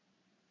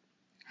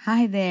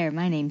Hi there,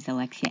 my name's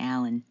Alexia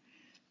Allen.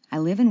 I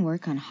live and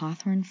work on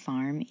Hawthorne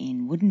Farm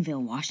in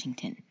Woodinville,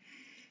 Washington.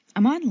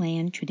 I'm on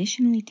land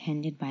traditionally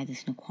tended by the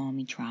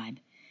Snoqualmie tribe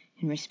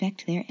and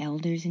respect their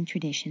elders and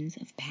traditions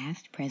of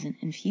past, present,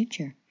 and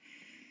future.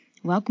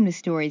 Welcome to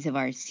stories of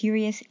our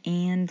serious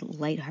and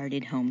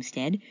lighthearted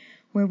homestead,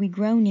 where we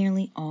grow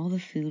nearly all the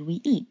food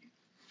we eat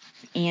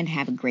and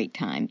have a great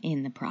time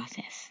in the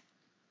process.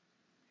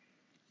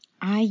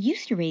 I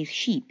used to raise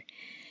sheep.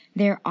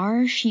 There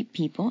are sheep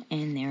people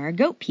and there are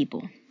goat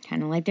people,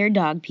 kind of like there are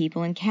dog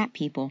people and cat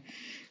people.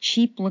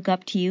 Sheep look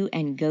up to you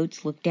and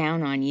goats look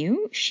down on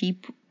you.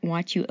 Sheep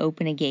watch you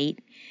open a gate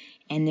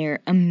and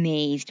they're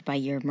amazed by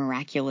your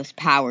miraculous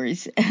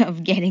powers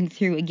of getting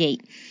through a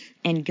gate.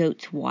 And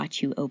goats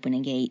watch you open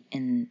a gate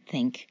and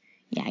think,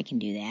 yeah, I can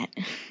do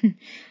that.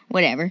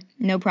 Whatever,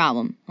 no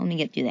problem. Let me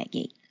get through that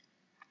gate.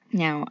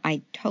 Now,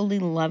 I totally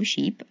love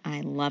sheep.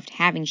 I loved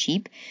having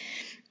sheep.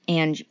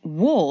 And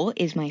wool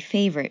is my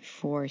favorite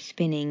for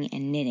spinning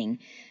and knitting,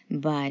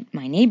 but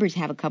my neighbors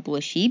have a couple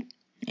of sheep,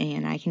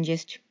 and I can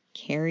just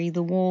carry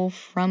the wool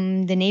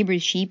from the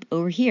neighbor's sheep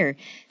over here.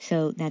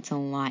 So that's a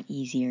lot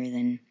easier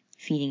than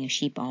feeding a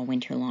sheep all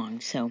winter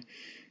long. So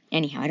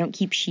anyhow, I don't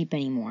keep sheep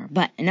anymore.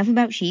 But enough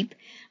about sheep.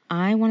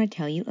 I want to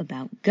tell you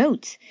about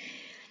goats.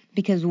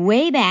 Because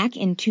way back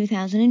in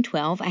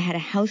 2012, I had a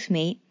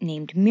housemate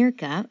named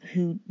Mirka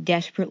who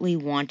desperately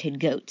wanted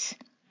goats.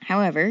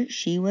 However,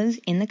 she was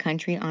in the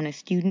country on a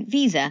student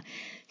visa,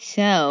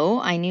 so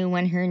I knew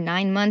when her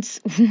 9 months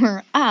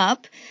were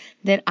up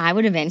that I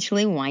would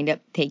eventually wind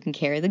up taking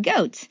care of the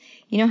goats.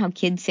 You know how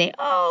kids say,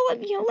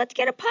 let's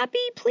get a puppy,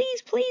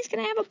 please, can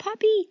I have a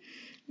puppy?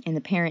 And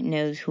the parent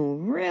knows who will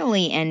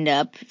really end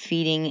up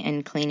feeding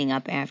and cleaning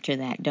up after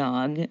that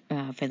dog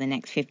for the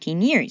next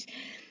 15 years.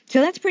 So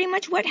that's pretty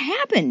much what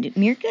happened.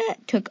 Mirka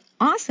took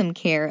awesome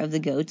care of the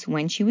goats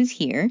when she was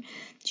here.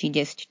 She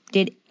just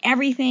did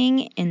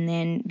everything, and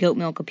then goat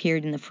milk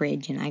appeared in the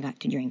fridge, and I got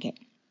to drink it.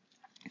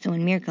 So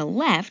when Mirka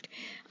left,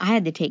 I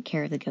had to take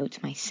care of the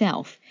goats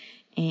myself.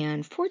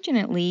 And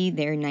fortunately,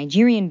 they're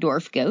Nigerian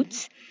dwarf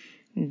goats.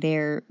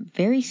 They're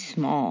very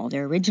small.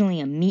 They're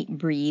originally a meat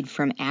breed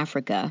from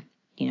Africa,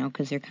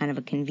 because they're kind of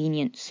a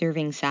convenient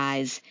serving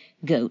size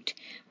goat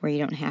where you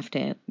don't have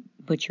to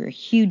butcher a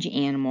huge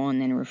animal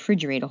and then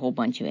refrigerate a whole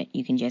bunch of it.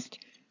 You can just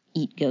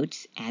eat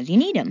goats as you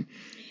need them.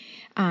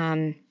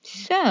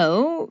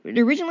 So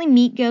they're originally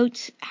meat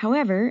goats.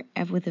 However,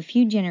 with a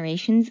few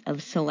generations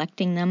of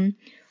selecting them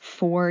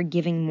for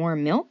giving more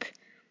milk,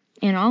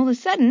 and all of a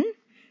sudden,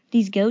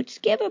 these goats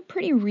give a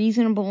pretty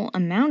reasonable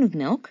amount of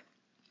milk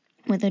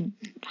with a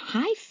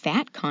high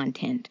fat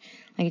content.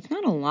 Like, it's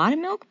not a lot of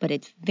milk, but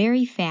it's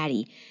very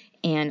fatty,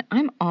 and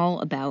I'm all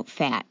about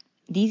fat.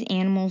 These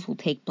animals will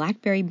take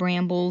blackberry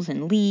brambles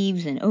and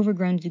leaves and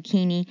overgrown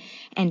zucchini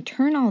and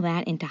turn all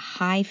that into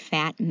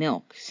high-fat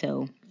milk.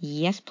 So,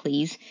 yes,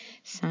 please,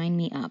 sign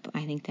me up.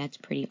 I think that's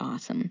pretty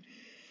awesome.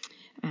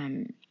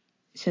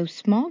 So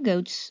small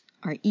goats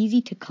are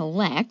easy to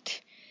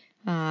collect.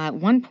 At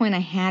one point I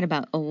had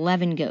about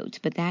 11 goats,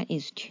 but that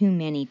is too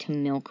many to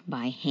milk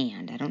by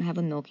hand. I don't have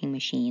a milking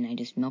machine. I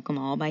just milk them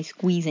all by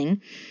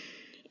squeezing.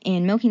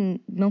 And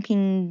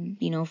milking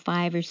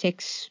 5 or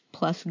 6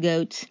 plus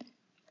goats,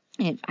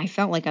 I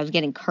felt like I was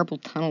getting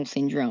carpal tunnel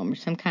syndrome or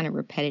some kind of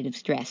repetitive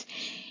stress.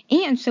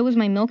 And so was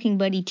my milking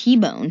buddy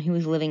T-Bone, who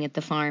was living at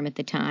the farm at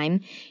the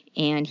time,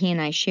 and he and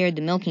I shared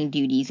the milking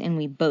duties, and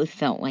we both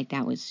felt like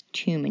that was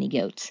too many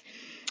goats.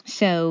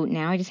 So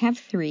now I just have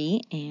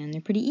 3, and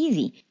they're pretty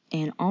easy.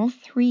 And all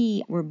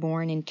 3 were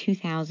born in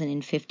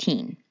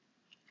 2015.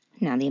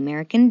 Now, the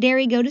American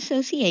Dairy Goat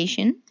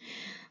Association,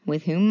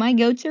 with whom my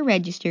goats are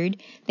registered,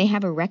 they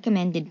have a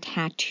recommended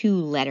tattoo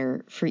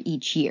letter for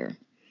each year.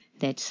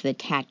 That's the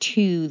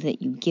tattoo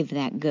that you give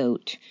that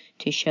goat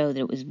to show that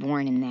it was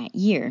born in that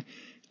year.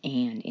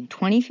 And in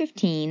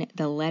 2015,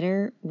 the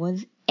letter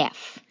was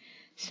F.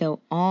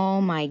 So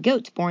all my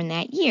goats born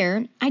that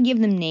year, I give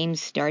them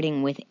names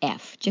starting with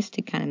F, just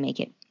to kind of make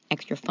it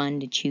extra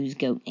fun to choose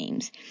goat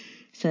names.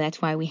 So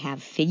that's why we have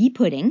Figgy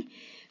Pudding,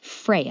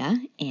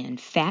 Freya, and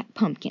Fat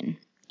Pumpkin.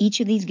 Each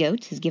of these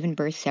goats has given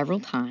birth several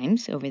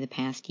times over the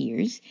past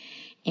years,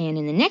 and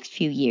in the next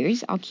few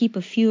years, I'll keep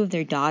a few of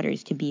their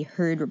daughters to be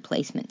herd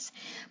replacements.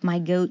 My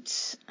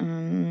goats,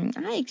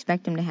 I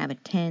expect them to have a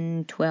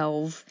 10,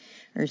 12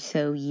 or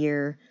so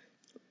year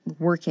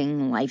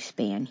working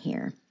lifespan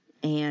here.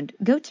 And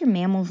goats are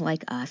mammals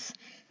like us.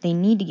 They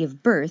need to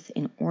give birth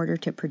in order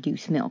to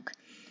produce milk.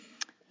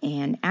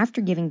 And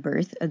after giving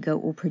birth, a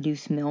goat will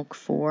produce milk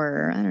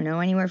for,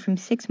 anywhere from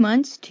 6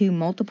 months to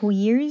multiple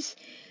years.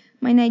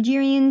 My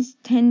Nigerians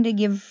tend to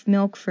give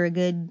milk for a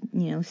good,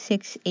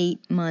 6,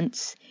 8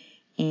 months,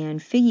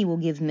 and Figgy will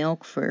give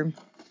milk for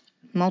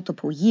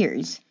multiple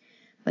years.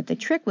 But the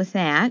trick with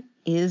that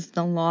is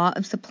the law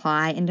of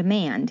supply and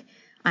demand.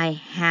 I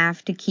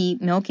have to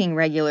keep milking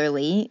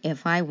regularly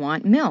if I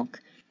want milk.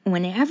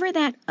 Whenever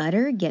that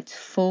udder gets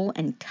full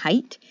and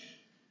tight,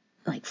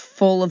 like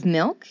full of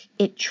milk,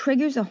 it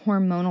triggers a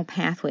hormonal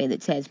pathway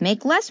that says,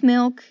 make less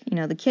milk,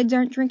 the kids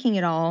aren't drinking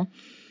it all.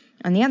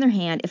 On the other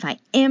hand, if I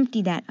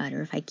empty that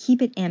udder, if I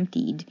keep it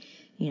emptied,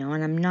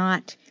 and I'm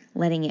not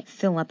letting it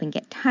fill up and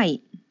get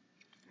tight,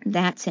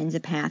 that sends a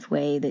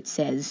pathway that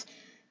says,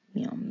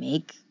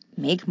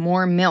 make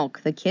more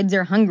milk. The kids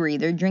are hungry.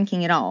 They're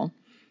drinking it all.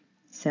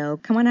 So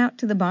come on out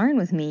to the barn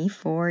with me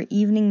for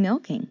evening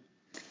milking.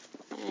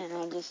 And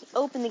I just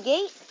open the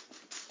gate.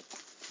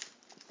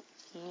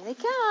 Here they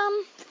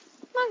come.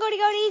 Come on,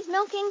 goaties,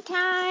 milking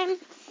time.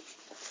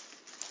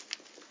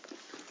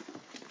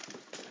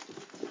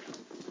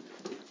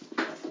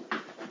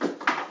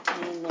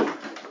 And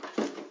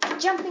they're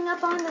jumping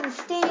up onto the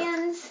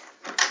stands.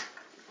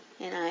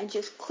 And I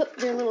just clip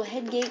their little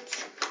head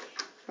gates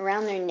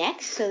around their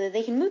necks so that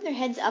they can move their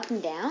heads up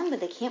and down, but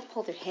they can't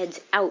pull their heads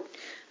out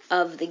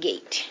of the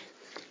gate.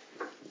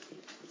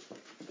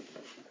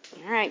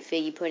 All right,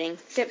 Figgy Pudding.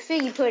 Except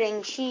Figgy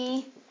Pudding,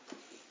 she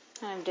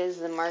kind of does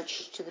the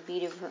march to the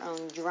beat of her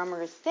own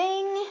drummer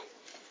thing,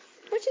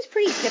 which is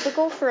pretty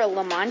typical for a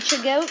La Mancha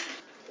goat.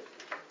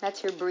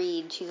 That's her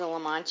breed. She's a La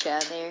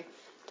Mancha. They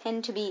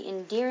tend to be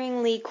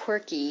endearingly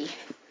quirky.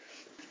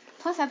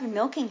 Plus, I've been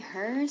milking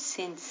her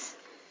since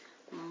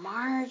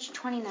March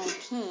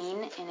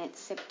 2019, and it's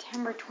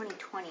September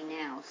 2020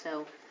 now,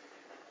 so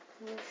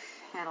we've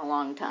had a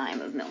long time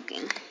of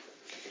milking.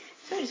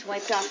 So I just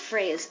wiped off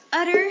Freya's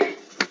udder,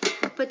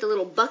 put the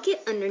little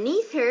bucket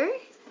underneath her.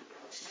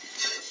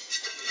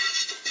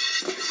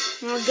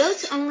 Now,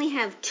 goats only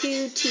have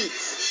 2 teats,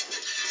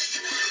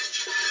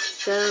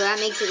 so that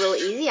makes it a little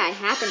easy. I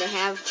happen to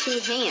have 2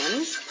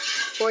 hands,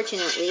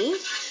 fortunately,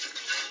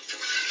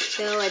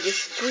 so I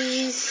just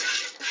squeeze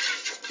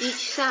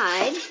each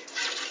side.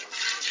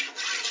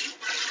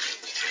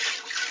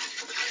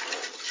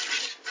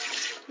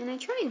 And I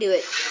try and do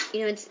it,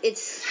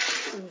 it's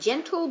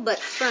gentle but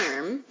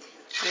firm.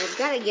 And I've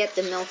got to get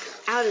the milk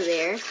out of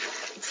there.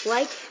 It's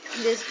like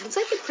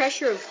the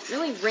pressure of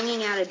really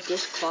wringing out a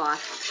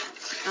dishcloth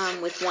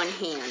with one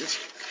hand.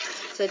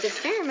 So it's a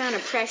fair amount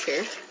of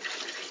pressure.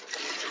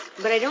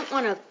 But I don't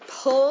want to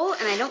pull,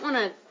 and I don't want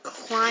to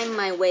climb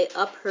my way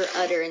up her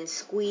udder and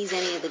squeeze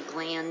any of the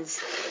glands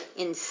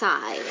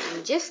inside.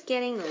 I'm just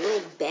getting the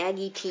little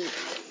baggy teat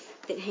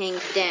that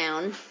hangs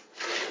down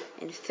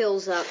and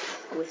fills up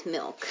with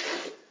milk.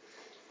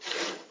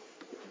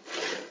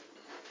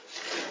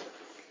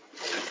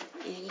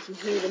 And you can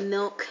hear the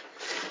milk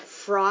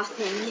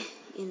frothing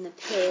in the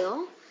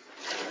pail.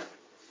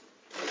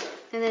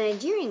 And the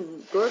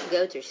Nigerian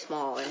goats are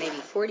small. They're maybe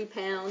 40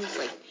 pounds.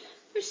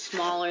 They're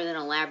smaller than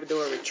a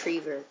Labrador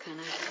Retriever kind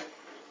of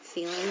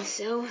feeling.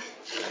 So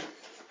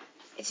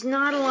it's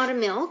not a lot of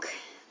milk,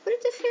 but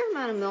it's a fair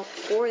amount of milk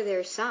for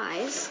their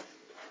size.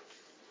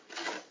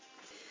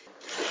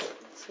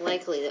 It's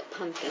likely that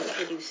Pumpkin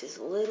produces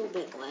a little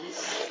bit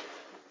less.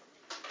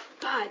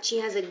 But she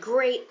has a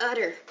great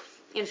udder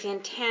and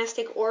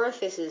fantastic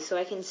orifices, so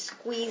I can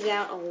squeeze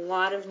out a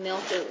lot of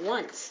milk at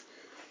once.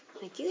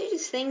 These are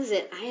just things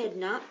that I had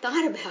not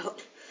thought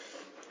about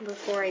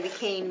before I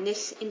became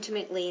this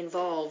intimately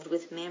involved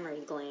with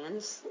mammary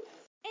glands.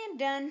 And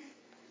done.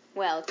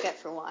 Well, except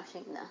for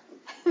washing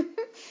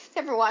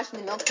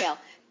the milk pail.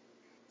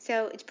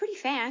 So it's pretty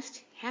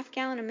fast. 1/2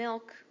 gallon of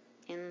milk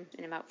in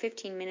about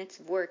 15 minutes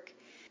of work.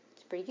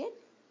 It's pretty good.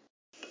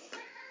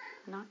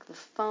 Knock the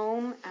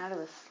foam out of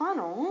the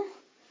funnel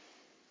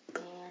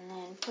and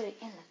then put it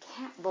in the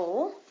cat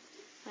bowl.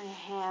 I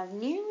have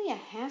nearly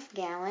 1/2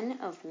 gallon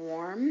of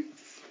warm,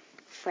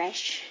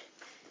 fresh,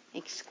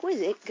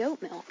 exquisite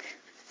goat milk.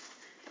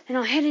 And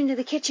I'll head into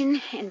the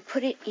kitchen and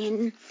put it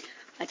in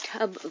a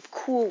tub of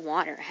cool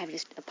water. I have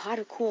just a pot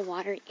of cool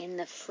water in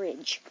the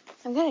fridge.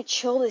 I'm going to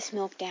chill this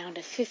milk down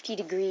to 50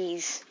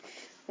 degrees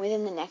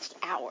within the next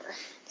hour.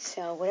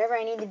 So whatever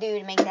I need to do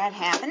to make that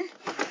happen.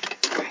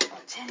 All right,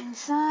 let's head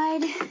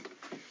inside.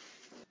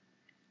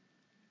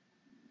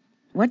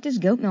 What does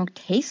goat milk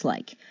taste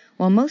like?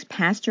 Well, most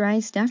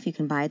pasteurized stuff you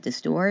can buy at the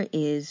store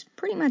is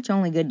pretty much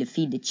only good to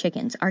feed the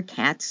chickens. Our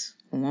cats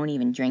won't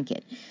even drink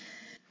it.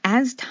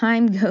 As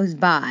time goes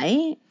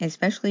by,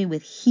 especially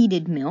with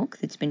heated milk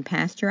that's been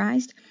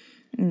pasteurized,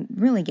 it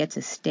really gets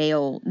a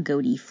stale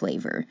goaty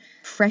flavor.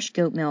 Fresh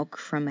goat milk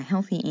from a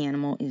healthy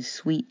animal is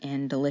sweet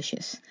and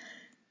delicious.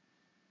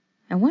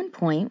 At one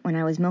point, when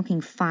I was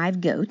milking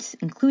 5 goats,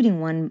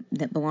 including one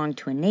that belonged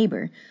to a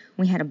neighbor,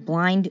 we had a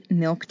blind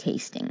milk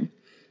tasting.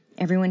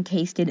 Everyone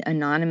tasted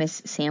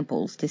anonymous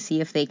samples to see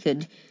if they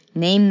could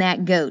name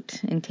that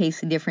goat and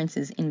taste the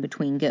differences in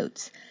between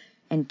goats.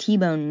 And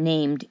T-Bone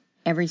named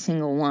every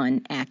single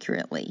one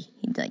accurately.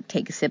 He'd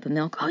take a sip of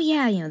milk. Oh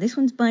yeah, this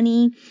one's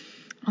Bunny.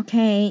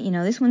 Okay,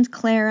 this one's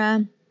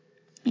Clara.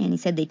 And he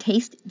said they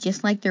taste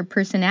just like their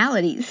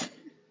personalities.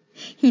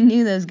 He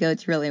knew those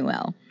goats really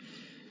well.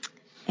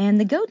 And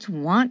the goats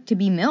want to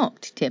be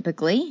milked,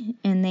 typically,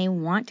 and they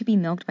want to be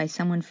milked by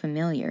someone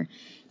familiar.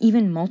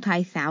 Even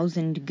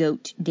multi-thousand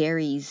goat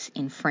dairies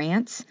in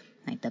France,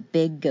 like the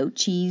big goat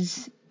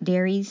cheese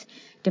dairies,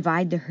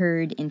 divide the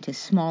herd into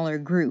smaller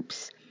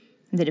groups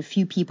that a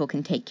few people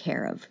can take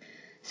care of.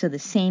 So the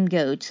same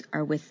goats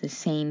are with the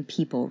same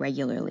people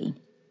regularly.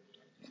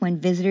 When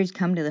visitors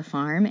come to the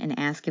farm and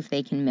ask if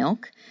they can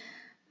milk,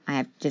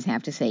 I just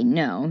have to say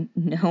no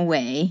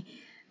way,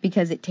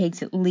 because it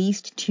takes at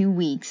least 2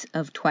 weeks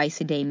of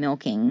twice-a-day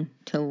milking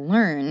to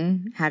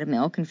learn how to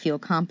milk and feel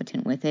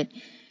competent with it.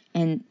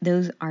 And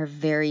those are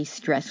very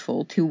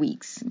stressful 2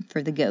 weeks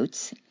for the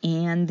goats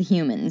and the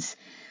humans.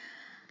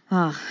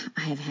 Oh,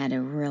 I have had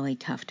a really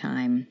tough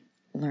time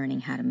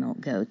learning how to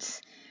milk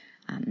goats.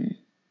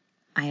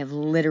 I have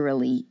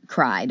literally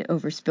cried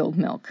over spilled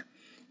milk.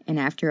 And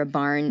after a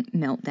barn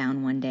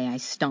meltdown one day, I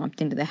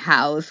stomped into the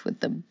house with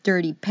the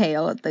dirty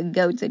pail that the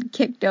goats had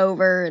kicked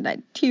over, and I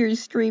had tears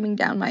streaming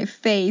down my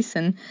face,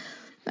 and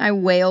I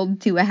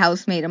wailed to a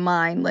housemate of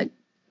mine, like,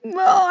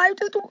 well,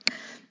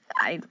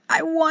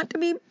 I want to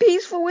be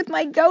peaceful with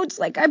my goats,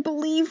 like I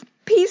believe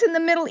peace in the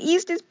Middle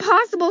East is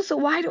possible, so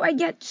why do I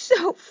get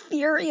so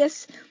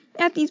furious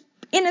at these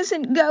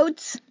innocent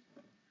goats?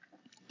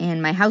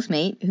 And my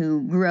housemate,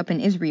 who grew up in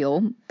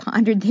Israel,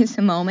 pondered this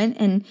a moment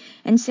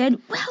and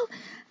said, well,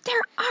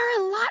 there are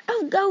a lot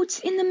of goats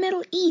in the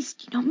Middle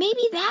East.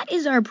 Maybe that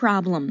is our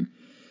problem.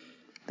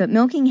 But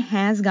milking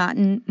has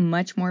gotten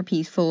much more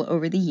peaceful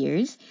over the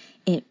years.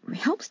 It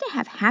helps to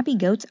have happy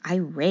goats I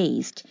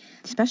raised,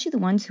 especially the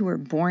ones who were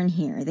born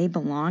here. They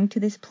belong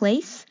to this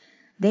place.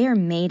 They are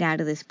made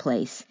out of this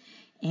place.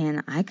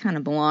 And I kind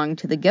of belong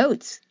to the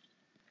goats.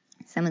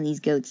 Some of these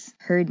goats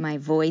heard my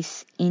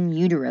voice in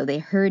utero. They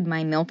heard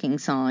my milking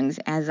songs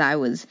as I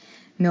was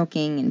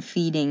milking and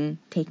feeding,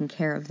 taking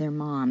care of their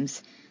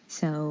moms.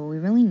 So we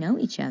really know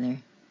each other.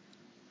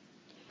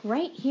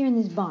 Right here in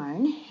this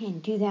barn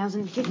in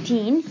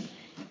 2015,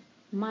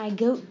 my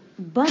goat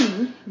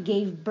Bunny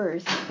gave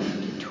birth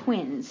to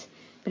twins.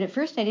 But at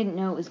first I didn't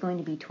know it was going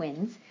to be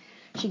twins.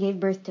 She gave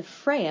birth to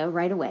Freya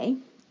right away.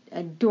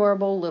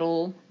 Adorable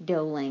little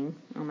doeling.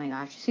 Oh my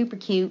gosh, super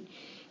cute.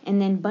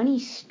 And then Bunny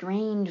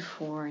strained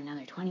for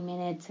another 20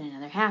 minutes and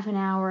another half an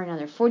hour,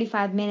 another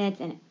 45 minutes,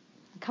 and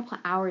a couple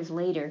of hours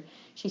later,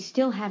 she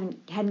still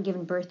hadn't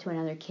given birth to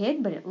another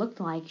kid, but it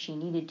looked like she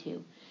needed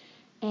to.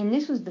 And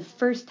this was the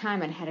first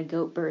time I'd had a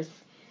goat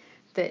birth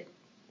that,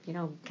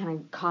 kind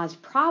of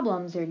caused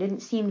problems or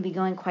didn't seem to be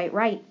going quite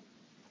right.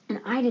 And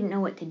I didn't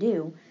know what to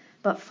do.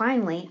 But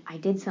finally, I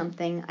did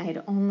something I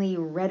had only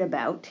read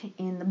about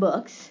in the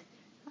books.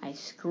 I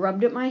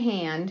scrubbed up my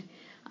hand.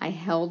 I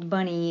held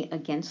Bunny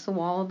against the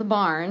wall of the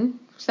barn.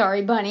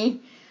 Sorry,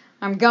 Bunny,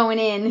 I'm going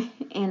in.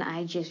 And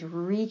I just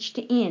reached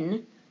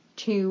in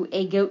to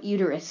a goat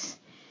uterus.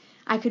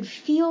 I could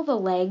feel the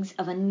legs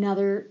of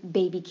another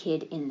baby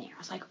kid in there. I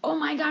was like, oh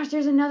my gosh,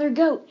 there's another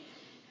goat.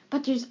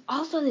 But there's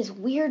also this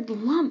weird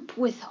lump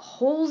with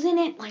holes in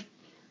it. Like,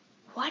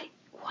 what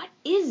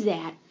is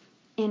that?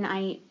 And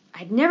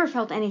I'd never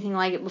felt anything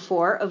like it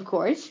before, of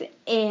course.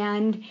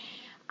 And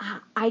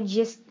I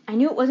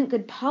knew it wasn't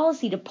good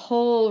policy to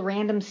pull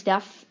random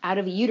stuff out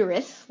of a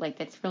uterus. Like,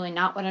 that's really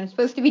not what I'm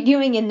supposed to be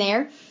doing in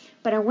there.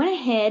 But I went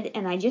ahead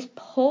and I just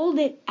pulled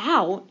it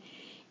out.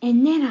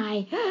 And then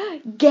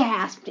I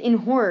gasped in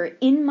horror.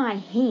 In my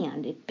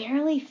hand, it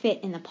barely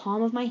fit in the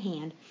palm of my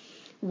hand,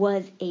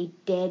 was a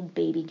dead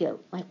baby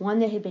goat. Like one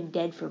that had been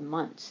dead for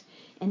months.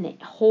 And the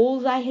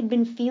holes I had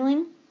been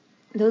feeling,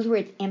 those were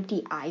its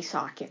empty eye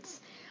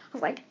sockets. I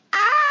was like,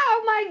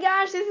 oh my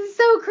gosh, this is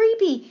so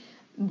creepy.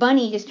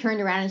 Bunny just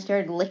turned around and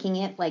started licking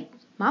it like,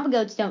 mama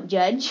goats don't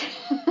judge.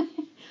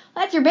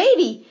 That's your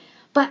baby.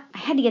 But I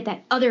had to get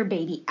that other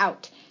baby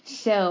out.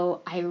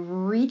 So I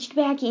reached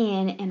back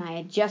in and I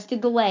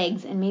adjusted the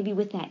legs, and maybe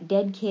with that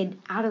dead kid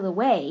out of the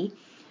way,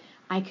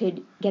 I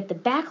could get the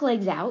back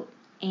legs out,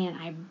 and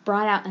I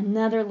brought out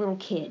another little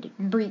kid,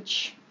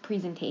 breech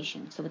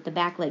presentation, so with the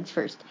back legs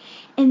first.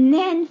 And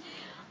then,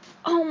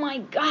 oh my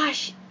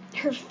gosh,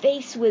 her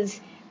face was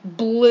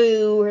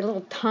blue, her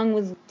little tongue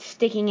was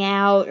sticking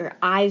out, her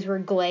eyes were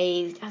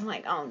glazed. I was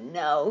like, oh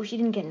no, she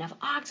didn't get enough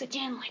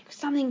oxygen, like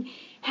something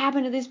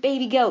happened to this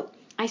baby goat.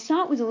 I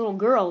saw it was a little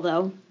girl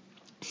though,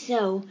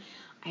 so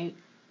I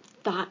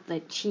thought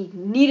that she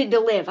needed to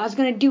live. I was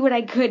going to do what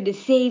I could to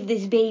save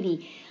this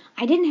baby.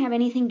 I didn't have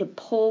anything to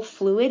pull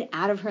fluid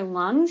out of her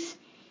lungs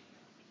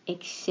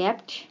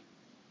except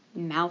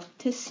mouth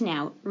to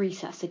snout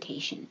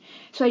resuscitation.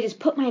 So I just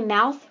put my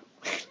mouth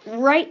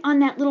right on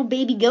that little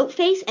baby goat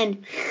face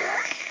and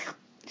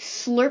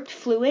slurped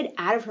fluid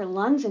out of her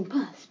lungs and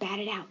spat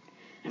it out.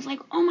 I was like,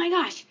 oh my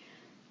gosh,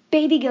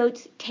 baby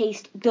goats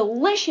taste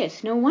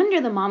delicious. No wonder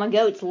the mama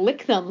goats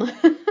lick them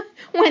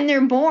when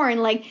they're born.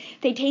 Like,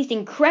 they taste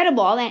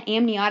incredible. All that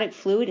amniotic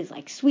fluid is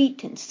like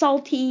sweet and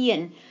salty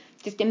and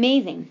just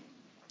amazing.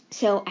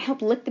 So I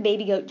helped lick the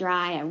baby goat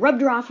dry. I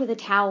rubbed her off with a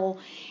towel,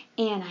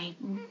 and I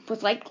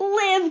was like,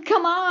 Liv,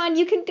 come on,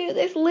 you can do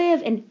this,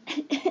 Liv. And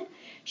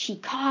she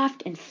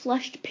coughed and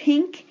flushed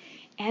pink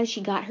as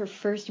she got her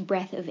first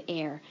breath of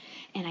air.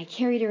 And I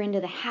carried her into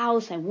the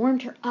house, I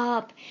warmed her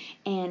up,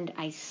 and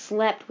I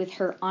slept with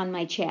her on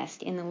my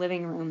chest in the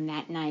living room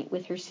that night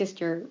with her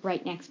sister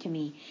right next to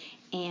me.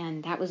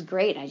 And that was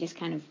great. I just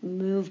kind of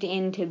moved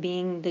into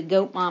being the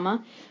goat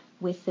mama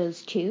with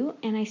those two,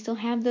 and I still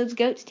have those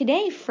goats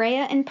today,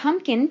 Freya and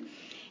Pumpkin.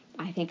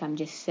 I think I'm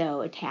just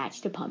so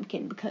attached to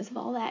Pumpkin because of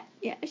all that.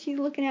 Yeah, she's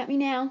looking at me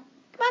now.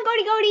 Come on,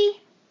 Goaty,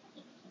 Goaty.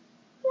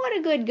 What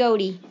a good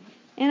goaty.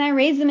 And I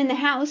raised them in the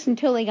house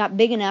until they got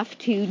big enough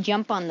to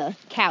jump on the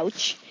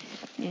couch.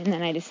 And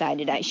then I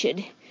decided I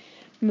should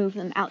move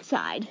them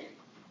outside.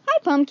 Hi,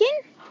 Pumpkin.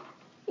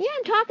 Yeah,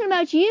 I'm talking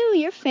about you.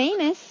 You're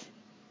famous.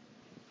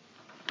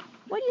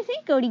 What do you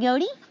think, Goaty,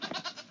 Goaty?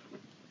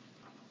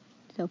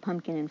 So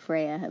Pumpkin and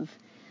Freya have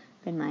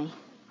been my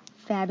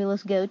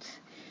fabulous goats.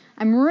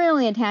 I'm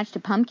really attached to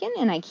Pumpkin,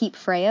 and I keep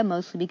Freya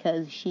mostly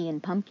because she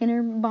and Pumpkin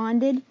are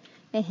bonded.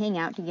 They hang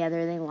out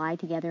together, they lie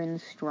together in the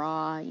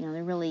straw,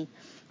 they're really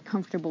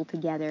comfortable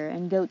together,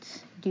 and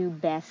goats do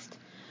best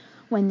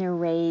when they're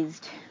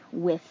raised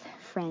with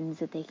friends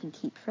that they can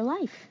keep for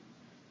life.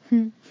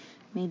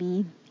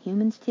 Maybe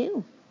humans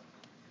too.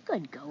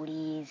 Good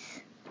goaties.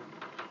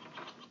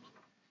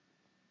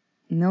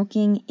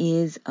 Milking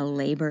is a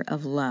labor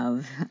of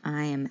love.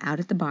 I am out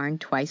at the barn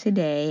twice a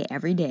day,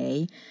 every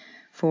day,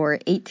 for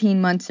 18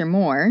 months or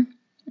more,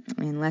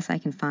 unless I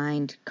can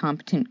find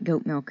competent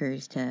goat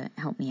milkers to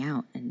help me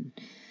out and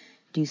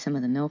do some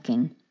of the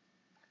milking.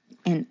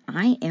 And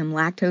I am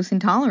lactose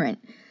intolerant,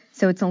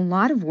 so it's a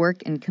lot of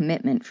work and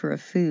commitment for a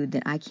food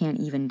that I can't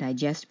even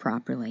digest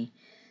properly.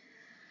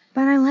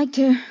 But I like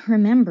to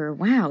remember,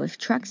 wow, if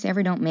trucks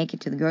ever don't make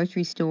it to the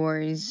grocery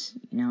stores,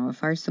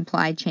 if our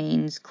supply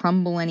chains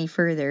crumble any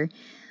further,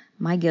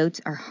 my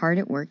goats are hard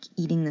at work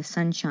eating the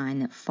sunshine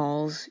that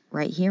falls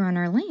right here on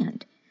our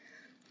land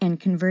and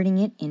converting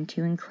it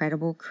into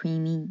incredible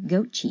creamy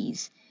goat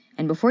cheese.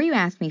 And before you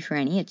ask me for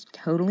any, it's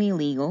totally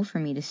illegal for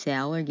me to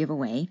sell or give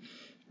away,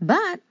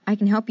 but I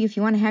can help you if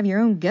you want to have your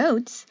own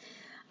goats.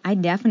 I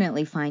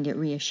definitely find it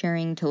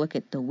reassuring to look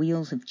at the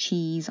wheels of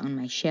cheese on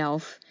my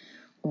shelf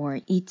or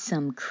eat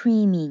some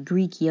creamy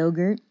Greek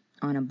yogurt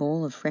on a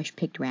bowl of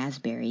fresh-picked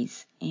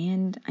raspberries.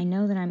 And I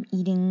know that I'm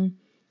eating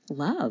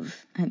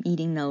love. I'm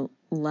eating the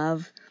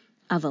love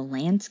of a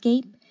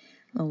landscape,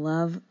 the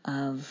love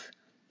of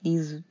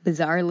these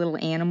bizarre little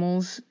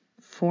animals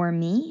for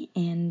me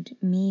and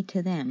me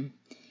to them.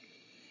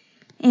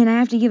 And I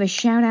have to give a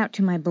shout out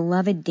to my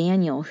beloved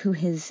Daniel, who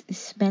has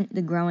spent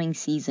the growing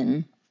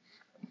season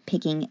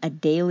picking a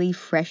daily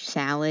fresh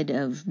salad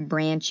of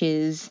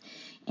branches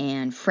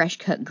and fresh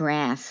cut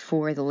grass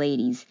for the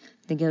ladies.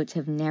 The goats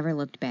have never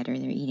looked better.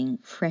 They're eating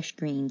fresh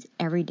greens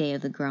every day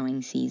of the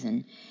growing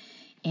season,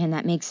 and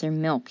that makes their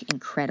milk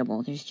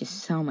incredible. There's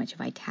just so much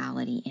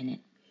vitality in it.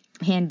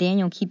 And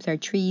Daniel keeps our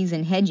trees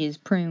and hedges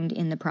pruned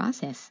in the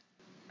process.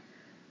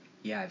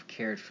 Yeah, I've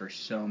cared for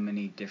so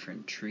many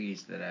different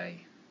trees that I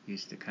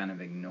used to kind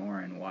of ignore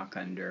and walk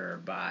under or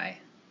by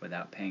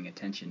without paying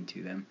attention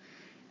to them.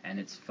 And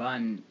it's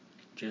fun,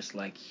 just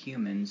like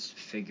humans,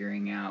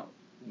 figuring out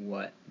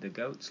what the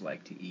goats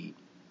like to eat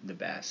the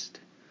best.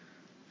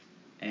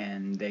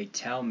 And they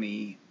tell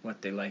me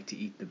what they like to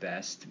eat the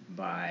best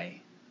by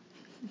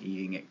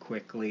eating it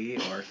quickly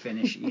or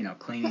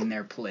cleaning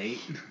their plate,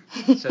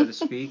 so to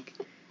speak.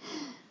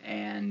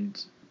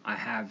 And I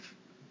have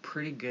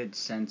pretty good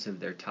sense of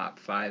their top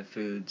 5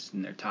 foods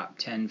and their top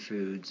 10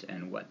 foods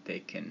and what they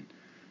can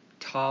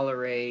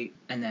tolerate,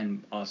 and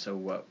then also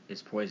what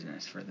is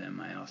poisonous for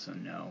them. I also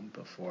know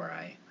before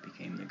I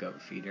became the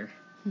goat feeder.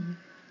 Mm-hmm.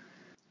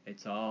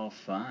 It's all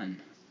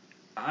fun.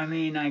 I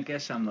mean, I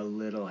guess I'm a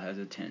little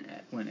hesitant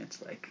when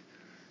it's like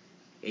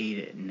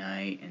 8 at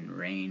night and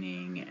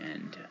raining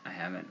and I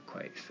haven't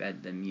quite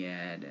fed them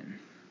yet and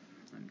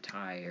I'm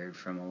tired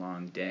from a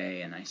long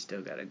day and I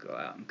still got to go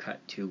out and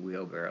cut 2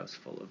 wheelbarrows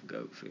full of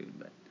goat food.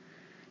 But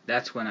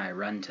that's when I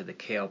run to the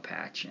kale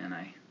patch and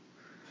I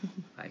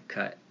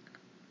cut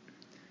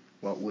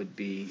what would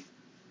be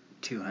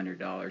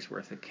 $200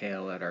 worth of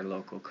kale at our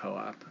local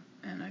co-op,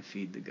 and I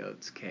feed the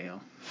goats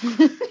kale.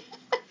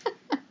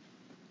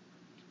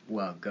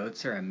 Well,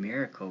 goats are a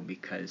miracle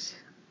because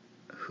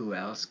who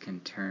else can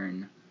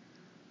turn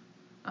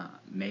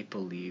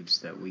maple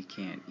leaves that we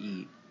can't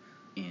eat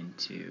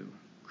into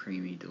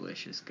creamy,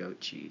 delicious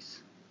goat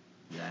cheese?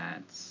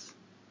 That's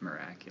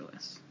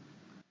miraculous.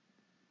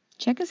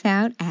 Check us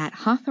out at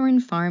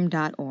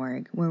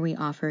hawthornefarm.org, where we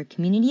offer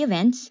community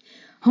events,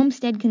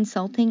 homestead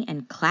consulting,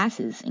 and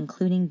classes,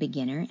 including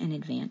beginner and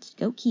advanced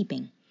goat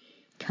keeping.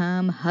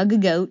 Come hug a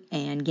goat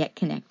and get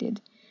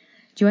connected.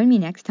 Join me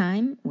next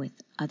time with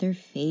other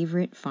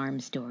favorite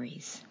farm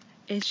stories.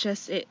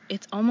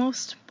 It's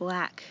almost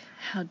black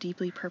how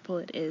deeply purple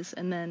it is,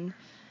 and then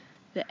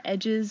the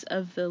edges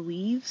of the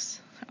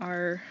leaves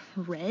are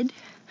red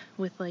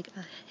with like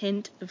a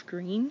hint of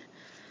green.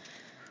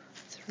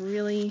 It's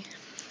really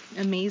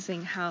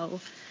amazing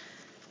how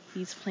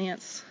these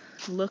plants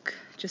look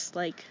just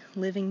like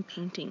living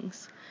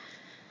paintings.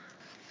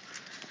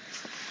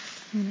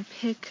 I'm going to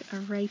pick a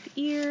ripe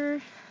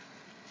ear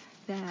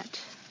that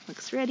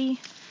looks ready.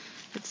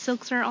 Its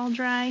silks are all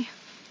dry.